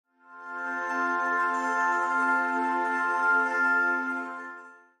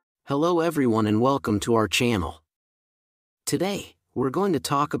Hello everyone and welcome to our channel. Today, we're going to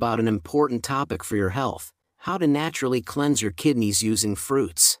talk about an important topic for your health: how to naturally cleanse your kidneys using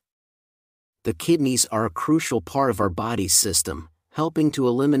fruits. The kidneys are a crucial part of our body's system, helping to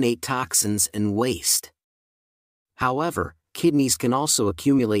eliminate toxins and waste. However, kidneys can also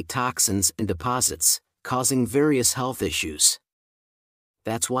accumulate toxins and deposits, causing various health issues.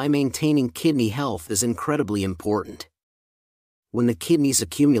 That's why maintaining kidney health is incredibly important. When the kidneys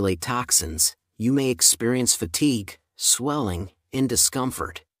accumulate toxins, you may experience fatigue, swelling, and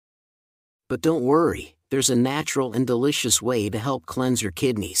discomfort. But don't worry, there's a natural and delicious way to help cleanse your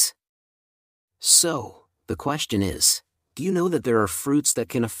kidneys. So, the question is, do you know that there are fruits that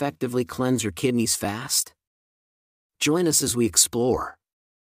can effectively cleanse your kidneys fast? Join us as we explore.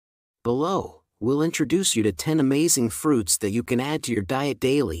 Below, we'll introduce you to 10 amazing fruits that you can add to your diet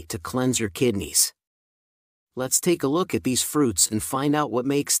daily to cleanse your kidneys. Let's take a look at these fruits and find out what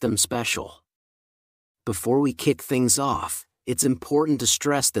makes them special. Before we kick things off, it's important to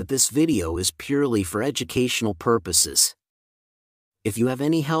stress that this video is purely for educational purposes. If you have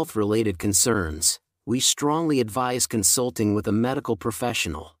any health-related concerns, we strongly advise consulting with a medical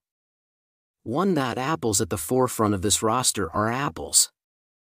professional. Apples at the forefront of this roster are apples.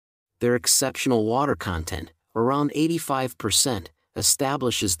 Their exceptional water content, around 85%,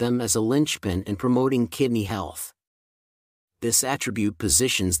 establishes them as a linchpin in promoting kidney health. This attribute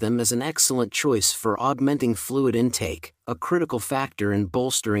positions them as an excellent choice for augmenting fluid intake, a critical factor in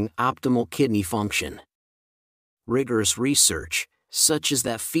bolstering optimal kidney function. Rigorous research, such as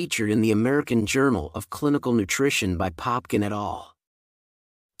that featured in the American Journal of Clinical Nutrition by Popkin et al.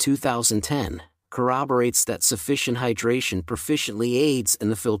 2010, corroborates that sufficient hydration proficiently aids in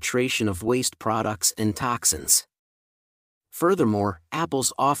the filtration of waste products and toxins. Furthermore,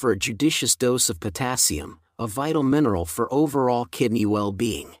 apples offer a judicious dose of potassium, a vital mineral for overall kidney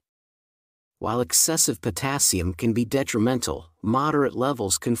well-being. While excessive potassium can be detrimental, moderate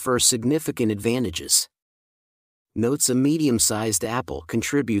levels confer significant advantages. Notes: a medium-sized apple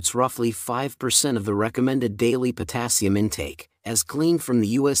contributes roughly 5% of the recommended daily potassium intake, as gleaned from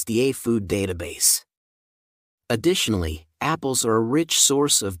the USDA Food Database. Additionally, apples are a rich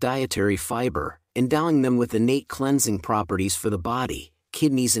source of dietary fiber, endowing them with innate cleansing properties for the body,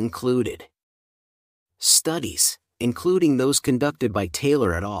 kidneys included. Studies, including those conducted by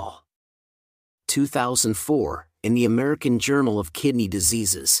Taylor et al. 2004, in the American Journal of Kidney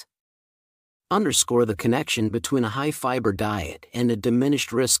Diseases, underscore the connection between a high-fiber diet and a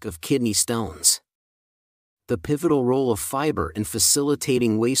diminished risk of kidney stones. The pivotal role of fiber in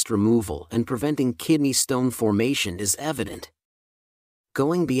facilitating waste removal and preventing kidney stone formation is evident.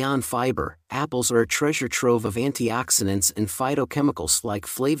 Going beyond fiber, apples are a treasure trove of antioxidants and phytochemicals like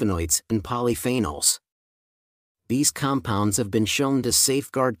flavonoids and polyphenols. These compounds have been shown to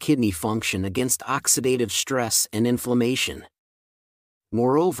safeguard kidney function against oxidative stress and inflammation.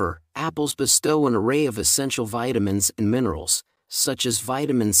 Moreover, apples bestow an array of essential vitamins and minerals, such as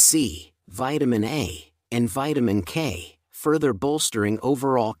vitamin C, vitamin A, and vitamin K, further bolstering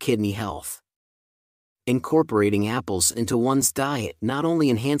overall kidney health. Incorporating apples into one's diet not only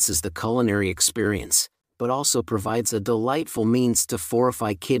enhances the culinary experience, but also provides a delightful means to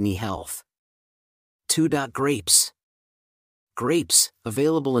fortify kidney health. Grapes. Grapes,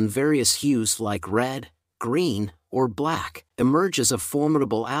 available in various hues like red, green, or black, emerge as a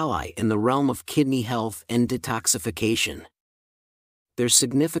formidable ally in the realm of kidney health and detoxification. Their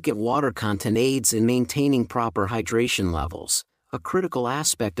significant water content aids in maintaining proper hydration levels, a critical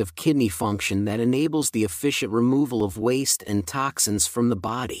aspect of kidney function that enables the efficient removal of waste and toxins from the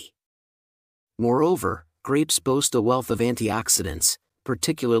body. Moreover, grapes boast a wealth of antioxidants,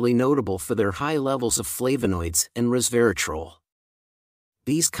 particularly notable for their high levels of flavonoids and resveratrol.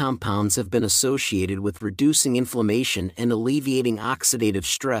 These compounds have been associated with reducing inflammation and alleviating oxidative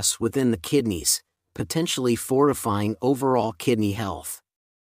stress within the kidneys, potentially fortifying overall kidney health.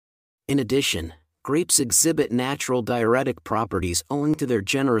 In addition, grapes exhibit natural diuretic properties owing to their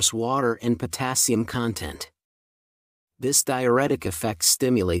generous water and potassium content. This diuretic effect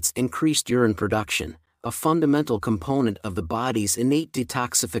stimulates increased urine production, a fundamental component of the body's innate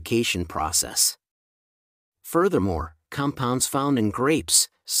detoxification process. Furthermore, compounds found in grapes,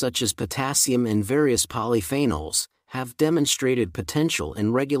 such as potassium and various polyphenols, have demonstrated potential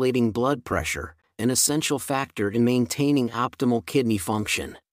in regulating blood pressure, an essential factor in maintaining optimal kidney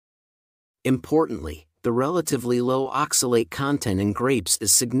function. Importantly, the relatively low oxalate content in grapes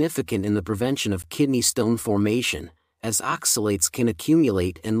is significant in the prevention of kidney stone formation, as oxalates can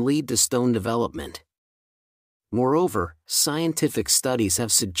accumulate and lead to stone development. Moreover, scientific studies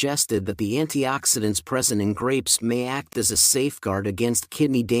have suggested that the antioxidants present in grapes may act as a safeguard against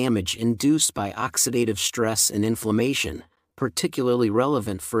kidney damage induced by oxidative stress and inflammation, particularly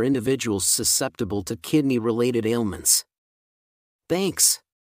relevant for individuals susceptible to kidney-related ailments. Thanks.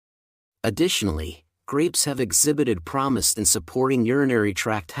 Additionally, grapes have exhibited promise in supporting urinary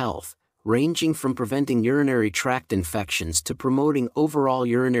tract health, ranging from preventing urinary tract infections to promoting overall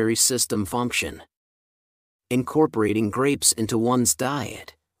urinary system function. Incorporating grapes into one's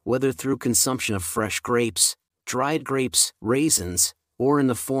diet, whether through consumption of fresh grapes, dried grapes, raisins, or in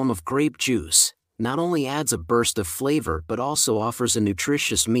the form of grape juice, not only adds a burst of flavor but also offers a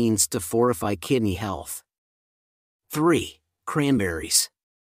nutritious means to fortify kidney health. 3. Cranberries.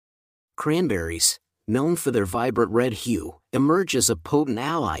 Cranberries, known for their vibrant red hue, emerge as a potent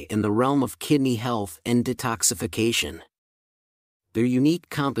ally in the realm of kidney health and detoxification. Their unique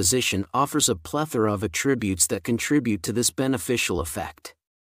composition offers a plethora of attributes that contribute to this beneficial effect.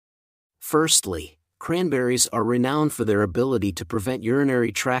 Firstly, cranberries are renowned for their ability to prevent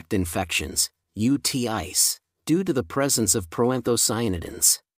urinary tract infections, UTIs, due to the presence of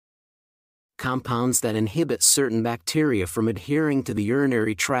proanthocyanidins, compounds that inhibit certain bacteria from adhering to the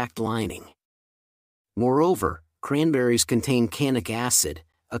urinary tract lining. Moreover, cranberries contain canic acid,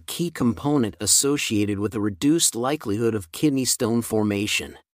 a key component associated with a reduced likelihood of kidney stone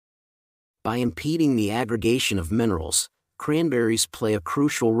formation. By impeding the aggregation of minerals, cranberries play a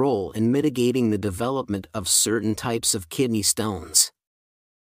crucial role in mitigating the development of certain types of kidney stones.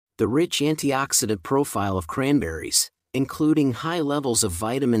 The rich antioxidant profile of cranberries, including high levels of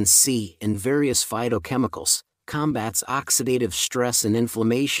vitamin C and various phytochemicals, combats oxidative stress and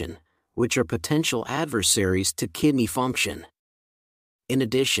inflammation, which are potential adversaries to kidney function. In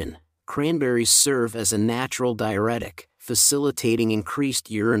addition, cranberries serve as a natural diuretic, facilitating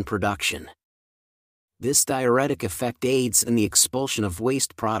increased urine production. This diuretic effect aids in the expulsion of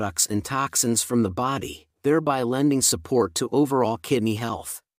waste products and toxins from the body, thereby lending support to overall kidney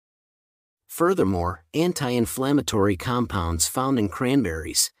health. Furthermore, anti-inflammatory compounds found in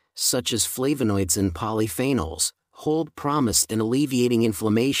cranberries, such as flavonoids and polyphenols, hold promise in alleviating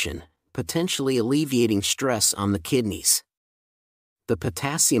inflammation, potentially alleviating stress on the kidneys. The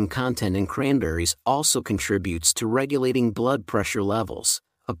potassium content in cranberries also contributes to regulating blood pressure levels,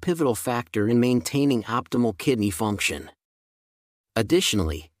 a pivotal factor in maintaining optimal kidney function.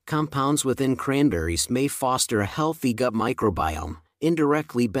 Additionally, compounds within cranberries may foster a healthy gut microbiome,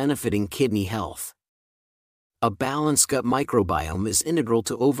 indirectly benefiting kidney health. A balanced gut microbiome is integral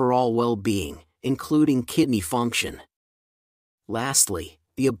to overall well-being, including kidney function. Lastly,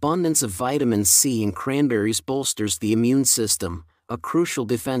 the abundance of vitamin C in cranberries bolsters the immune system, a crucial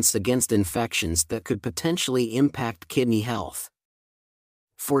defense against infections that could potentially impact kidney health.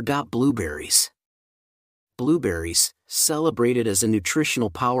 4. Blueberries. Blueberries, celebrated as a nutritional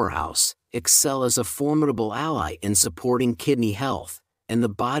powerhouse, excel as a formidable ally in supporting kidney health and the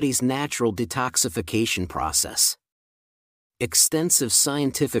body's natural detoxification process. Extensive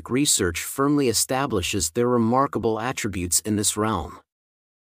scientific research firmly establishes their remarkable attributes in this realm.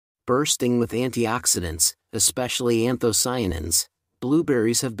 Bursting with antioxidants, especially anthocyanins,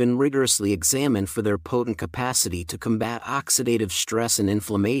 blueberries have been rigorously examined for their potent capacity to combat oxidative stress and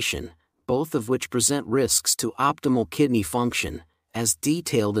inflammation, both of which present risks to optimal kidney function, as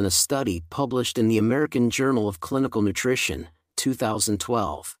detailed in a study published in the American Journal of Clinical Nutrition,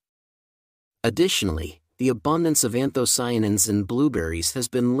 2012. Additionally, the abundance of anthocyanins in blueberries has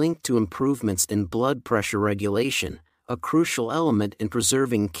been linked to improvements in blood pressure regulation, a crucial element in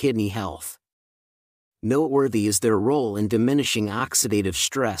preserving kidney health. Noteworthy is their role in diminishing oxidative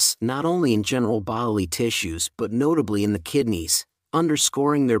stress not only in general bodily tissues but notably in the kidneys,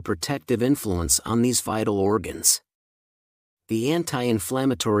 underscoring their protective influence on these vital organs. The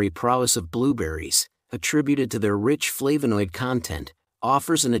anti-inflammatory prowess of blueberries, attributed to their rich flavonoid content,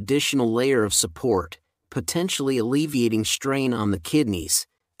 offers an additional layer of support, potentially alleviating strain on the kidneys,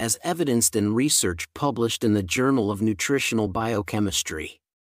 as evidenced in research published in the Journal of Nutritional Biochemistry.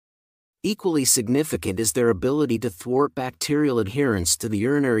 Equally significant is their ability to thwart bacterial adherence to the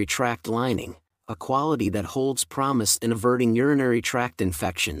urinary tract lining, a quality that holds promise in averting urinary tract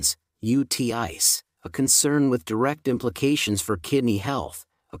infections, UTIs, a concern with direct implications for kidney health,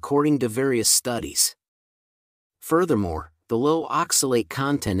 according to various studies. Furthermore, the low oxalate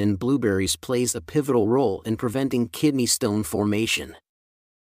content in blueberries plays a pivotal role in preventing kidney stone formation.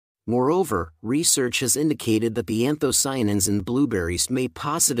 Moreover, research has indicated that the anthocyanins in blueberries may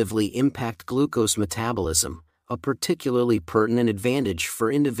positively impact glucose metabolism, a particularly pertinent advantage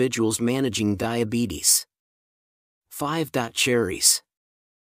for individuals managing diabetes. 5. Cherries.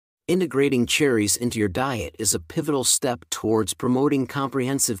 Integrating cherries into your diet is a pivotal step towards promoting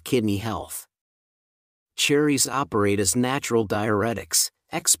comprehensive kidney health. Cherries operate as natural diuretics,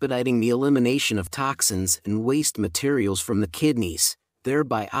 expediting the elimination of toxins and waste materials from the kidneys,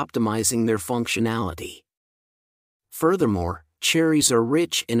 thereby optimizing their functionality. Furthermore, cherries are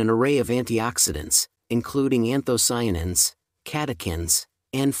rich in an array of antioxidants, including anthocyanins, catechins,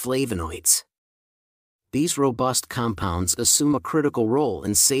 and flavonoids. These robust compounds assume a critical role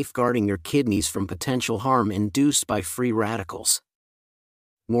in safeguarding your kidneys from potential harm induced by free radicals.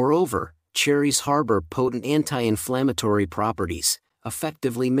 Moreover, cherries harbor potent anti-inflammatory properties,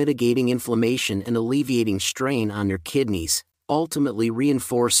 effectively mitigating inflammation and alleviating strain on your kidneys, ultimately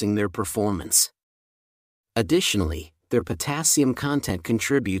reinforcing their performance. Additionally, their potassium content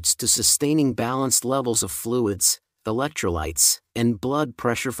contributes to sustaining balanced levels of fluids, electrolytes, and blood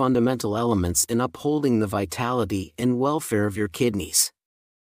pressure, fundamental elements in upholding the vitality and welfare of your kidneys.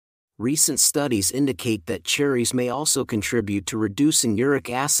 Recent studies indicate that cherries may also contribute to reducing uric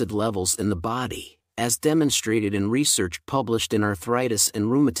acid levels in the body, as demonstrated in research published in Arthritis and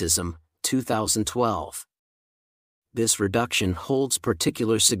Rheumatism, 2012. This reduction holds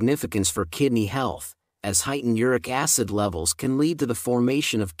particular significance for kidney health, as heightened uric acid levels can lead to the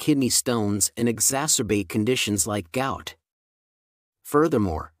formation of kidney stones and exacerbate conditions like gout.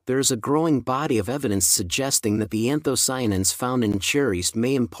 Furthermore, there is a growing body of evidence suggesting that the anthocyanins found in cherries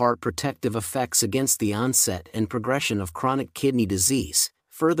may impart protective effects against the onset and progression of chronic kidney disease,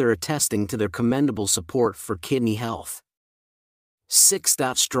 further attesting to their commendable support for kidney health. 6.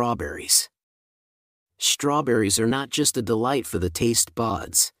 Strawberries. Strawberries are not just a delight for the taste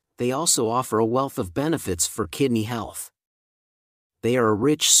buds, they also offer a wealth of benefits for kidney health. They are a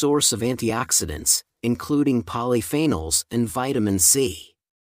rich source of antioxidants, including polyphenols and vitamin C.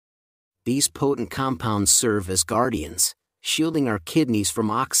 These potent compounds serve as guardians, shielding our kidneys from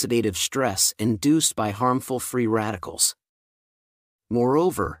oxidative stress induced by harmful free radicals.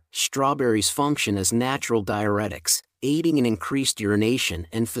 Moreover, strawberries function as natural diuretics, aiding in increased urination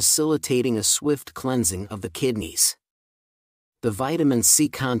and facilitating a swift cleansing of the kidneys. The vitamin C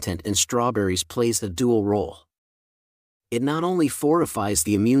content in strawberries plays a dual role. It not only fortifies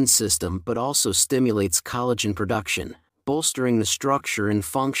the immune system but also stimulates collagen production, bolstering the structure and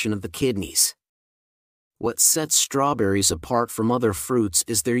function of the kidneys. What sets strawberries apart from other fruits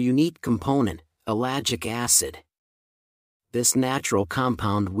is their unique component, ellagic acid. This natural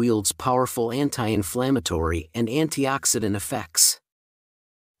compound wields powerful anti-inflammatory and antioxidant effects.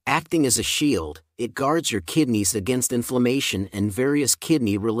 Acting as a shield, it guards your kidneys against inflammation and various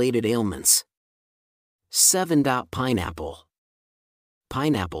kidney-related ailments. 7. Pineapple.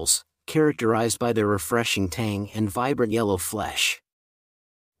 Pineapples, characterized by their refreshing tang and vibrant yellow flesh.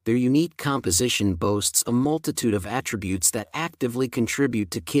 Their unique composition boasts a multitude of attributes that actively contribute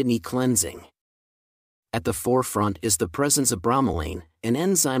to kidney cleansing. At the forefront is the presence of bromelain, an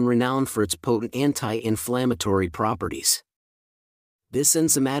enzyme renowned for its potent anti-inflammatory properties. This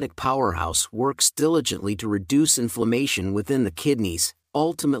enzymatic powerhouse works diligently to reduce inflammation within the kidneys,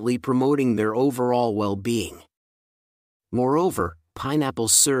 ultimately promoting their overall well-being. Moreover,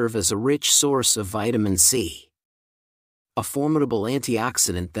 pineapples serve as a rich source of vitamin C, a formidable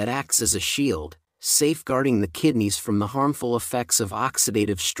antioxidant that acts as a shield, safeguarding the kidneys from the harmful effects of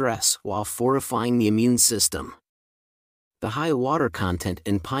oxidative stress while fortifying the immune system. The high water content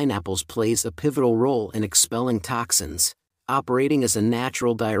in pineapples plays a pivotal role in expelling toxins, operating as a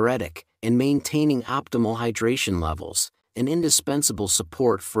natural diuretic, and maintaining optimal hydration levels, an indispensable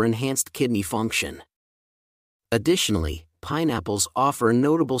support for enhanced kidney function. Additionally, pineapples offer a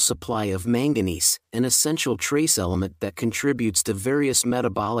notable supply of manganese, an essential trace element that contributes to various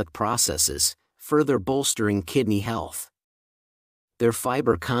metabolic processes, further bolstering kidney health. Their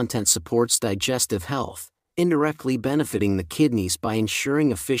fiber content supports digestive health, indirectly benefiting the kidneys by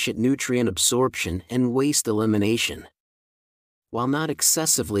ensuring efficient nutrient absorption and waste elimination. While not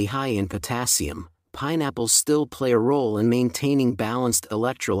excessively high in potassium, pineapples still play a role in maintaining balanced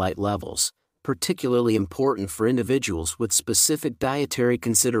electrolyte levels, particularly important for individuals with specific dietary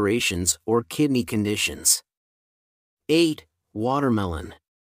considerations or kidney conditions. 8. Watermelon.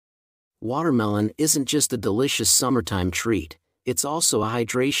 Watermelon isn't just a delicious summertime treat, it's also a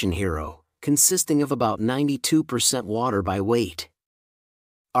hydration hero, consisting of about 92% water by weight.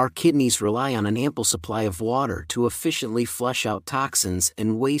 Our kidneys rely on an ample supply of water to efficiently flush out toxins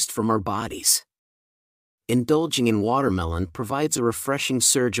and waste from our bodies. Indulging in watermelon provides a refreshing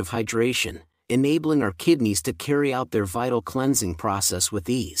surge of hydration, enabling our kidneys to carry out their vital cleansing process with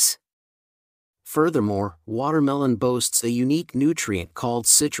ease. Furthermore, watermelon boasts a unique nutrient called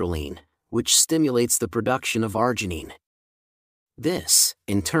citrulline, which stimulates the production of arginine. This,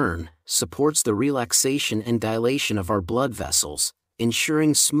 in turn, supports the relaxation and dilation of our blood vessels,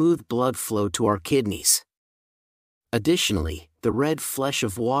 ensuring smooth blood flow to our kidneys. Additionally, the red flesh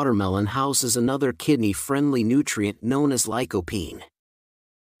of watermelon houses another kidney-friendly nutrient known as lycopene.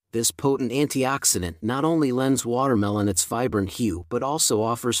 This potent antioxidant not only lends watermelon its vibrant hue but also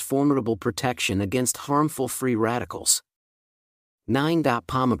offers formidable protection against harmful free radicals. 9.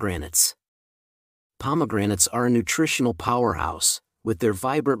 Pomegranates. Pomegranates are a nutritional powerhouse, with their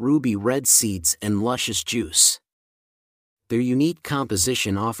vibrant ruby red seeds and luscious juice. Their unique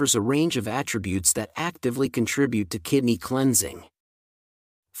composition offers a range of attributes that actively contribute to kidney cleansing.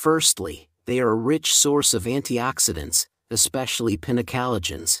 Firstly, they are a rich source of antioxidants, especially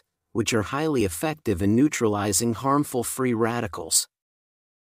pinacalagins, which are highly effective in neutralizing harmful free radicals.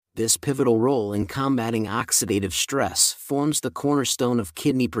 This pivotal role in combating oxidative stress forms the cornerstone of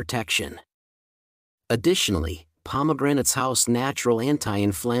kidney protection. Additionally, pomegranates house natural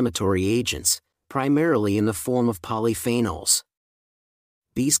anti-inflammatory agents, primarily in the form of polyphenols.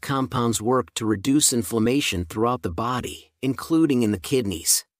 These compounds work to reduce inflammation throughout the body, including in the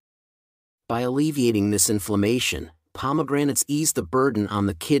kidneys. By alleviating this inflammation, pomegranates ease the burden on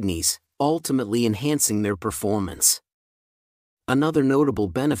the kidneys, ultimately enhancing their performance. Another notable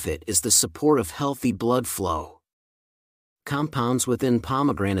benefit is the support of healthy blood flow. Compounds within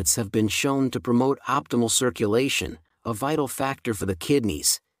pomegranates have been shown to promote optimal circulation, a vital factor for the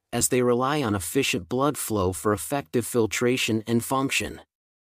kidneys, as they rely on efficient blood flow for effective filtration and function.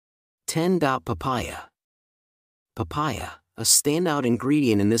 10. Papaya. Papaya, a standout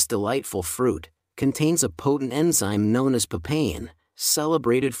ingredient in this delightful fruit, contains a potent enzyme known as papain,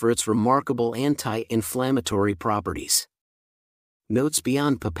 celebrated for its remarkable anti-inflammatory properties. Notes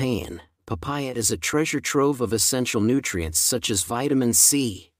beyond papain: papaya is a treasure trove of essential nutrients such as vitamin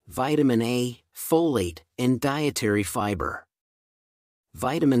C, vitamin A, folate, and dietary fiber.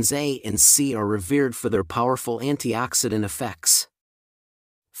 Vitamins A and C are revered for their powerful antioxidant effects.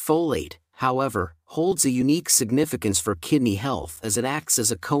 Folate, however, holds a unique significance for kidney health as it acts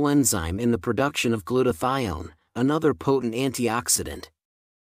as a coenzyme in the production of glutathione, another potent antioxidant.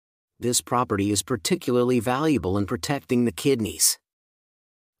 This property is particularly valuable in protecting the kidneys.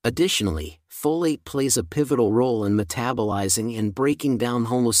 Additionally, folate plays a pivotal role in metabolizing and breaking down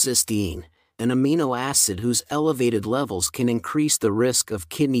homocysteine, an amino acid whose elevated levels can increase the risk of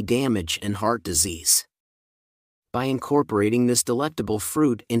kidney damage and heart disease. By incorporating this delectable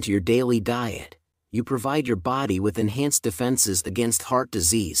fruit into your daily diet, you provide your body with enhanced defenses against heart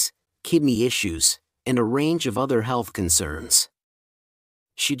disease, kidney issues, and a range of other health concerns.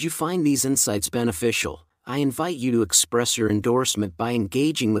 Should you find these insights beneficial, I invite you to express your endorsement by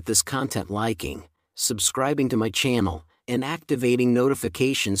engaging with this content, liking, subscribing to my channel, and activating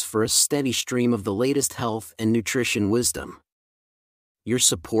notifications for a steady stream of the latest health and nutrition wisdom. Your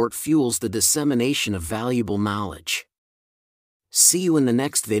support fuels the dissemination of valuable knowledge. See you in the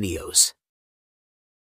next videos.